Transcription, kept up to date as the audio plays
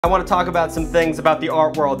I want to talk about some things about the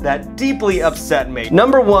art world that deeply upset me.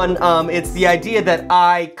 Number one, it's the idea that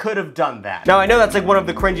I could have done that. Now, I know that's like one of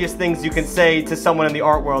the cringiest things you can say to someone in the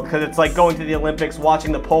art world, because it's like going to the Olympics,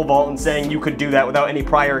 watching the pole vault, and saying you could do that without any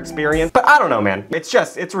prior experience. But I don't know, man.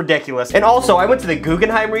 It's ridiculous. And also, I went to the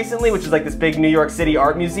Guggenheim recently, which is like this big New York City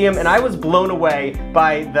art museum, and I was blown away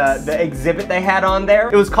by the exhibit they had on there.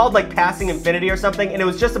 It was called like Passing Infinity or something, and it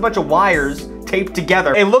was just a bunch of wires taped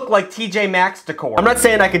together. It looked like TJ Maxx decor. I'm not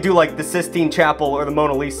saying I could do like the Sistine Chapel or the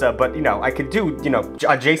Mona Lisa, but you know, I could do, you know,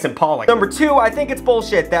 Jason Pollock. Number two, I think it's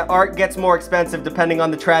bullshit that art gets more expensive depending on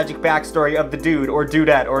the tragic backstory of the dude or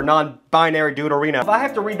dudette or non-binary dude-orina. If I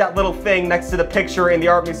have to read that little thing next to the picture in the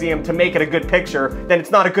art museum to make it a good picture, then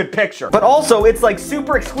it's not a good picture. But also, it's like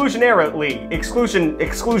super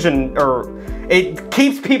it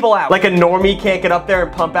keeps people out. Like a normie can't get up there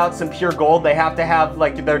and pump out some pure gold. They have to have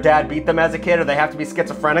like their dad beat them as a kid, or they have to be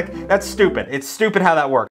schizophrenic. That's stupid. It's stupid how that works.